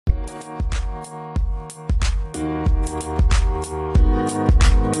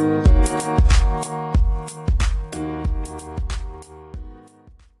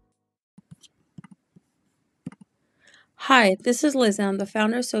Hi, this is Liz, and I'm the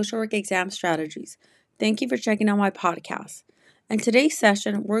founder of Social Work Exam Strategies. Thank you for checking out my podcast. In today's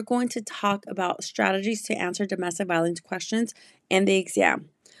session, we're going to talk about strategies to answer domestic violence questions in the exam.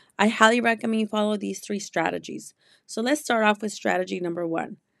 I highly recommend you follow these 3 strategies. So let's start off with strategy number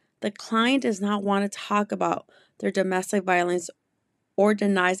 1. The client does not want to talk about their domestic violence or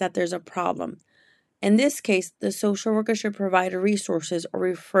denies that there's a problem. In this case, the social worker should provide resources or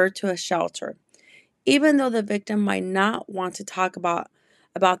refer to a shelter. Even though the victim might not want to talk about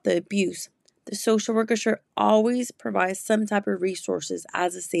the abuse, the social worker should always provide some type of resources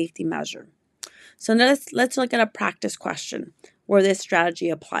as a safety measure. So now let's look at a practice question where this strategy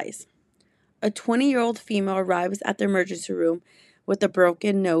applies. A 20-year-old female arrives at the emergency room with a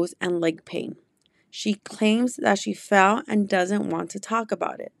broken nose and leg pain. She claims that she fell and doesn't want to talk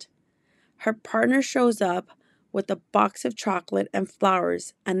about it. Her partner shows up with a box of chocolate and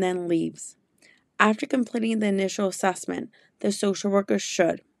flowers and then leaves. After completing the initial assessment, the social worker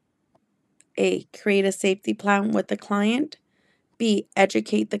should A. Create a safety plan with the client, B.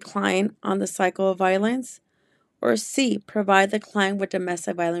 Educate the client on the cycle of violence, or C. Provide the client with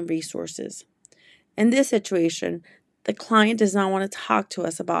domestic violence resources. In this situation, the client does not want to talk to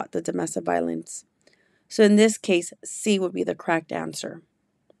us about the domestic violence. So in this case, C would be the correct answer.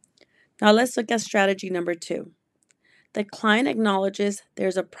 Now let's look at strategy number 2. The client acknowledges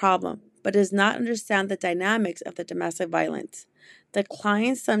there's a problem, but does not understand the dynamics of the domestic violence. The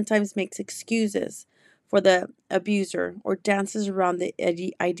client sometimes makes excuses for the abuser or dances around the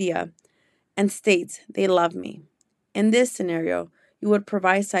idea and states, "They love me." In this scenario, you would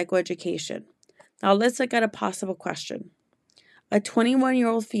provide psychoeducation. Now let's look at a possible question. A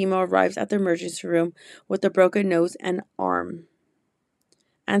 21-year-old female arrives at the emergency room with a broken nose and arm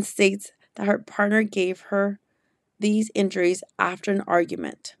and states that her partner gave her these injuries after an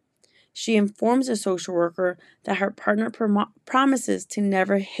argument. She informs the social worker that her partner promises to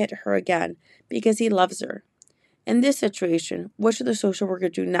never hit her again because he loves her. In this situation, what should the social worker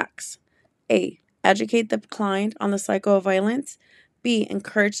do next? A. Educate the client on the cycle of violence. B.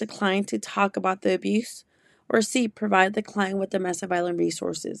 Encourage the client to talk about the abuse. Or C. Provide the client with domestic violence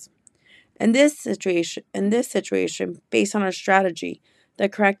resources. In this situation, based on our strategy, the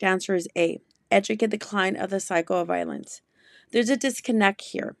correct answer is A. Educate the client of the cycle of violence. There's a disconnect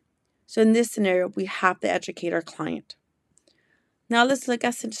here. So in this scenario, we have to educate our client. Now let's look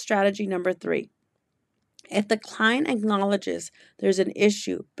at strategy number 3. If the client acknowledges there's an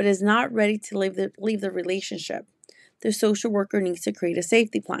issue but is not ready to leave the relationship, the social worker needs to create a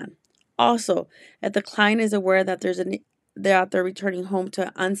safety plan. Also, if the client is aware that they're returning home to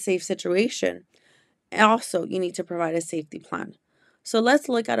an unsafe situation, also you need to provide a safety plan. So let's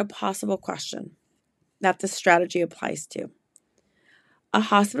look at a possible question that this strategy applies to. A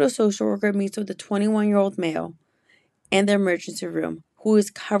hospital social worker meets with a 21-year-old male in the emergency room who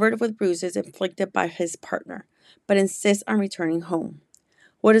is covered with bruises inflicted by his partner, but insists on returning home.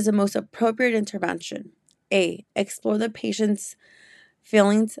 What is the most appropriate intervention? A. Explore the patient's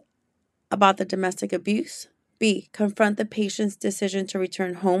feelings about the domestic abuse. B. Confront the patient's decision to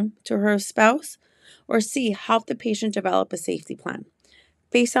return home to her spouse. Or C. Help the patient develop a safety plan.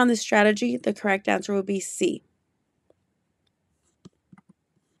 Based on this strategy, the correct answer would be C.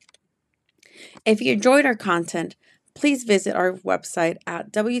 If you enjoyed our content, please visit our website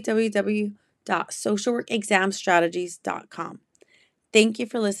at www.socialworkexamstrategies.com. Thank you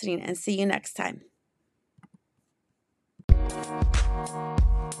for listening and see you next time.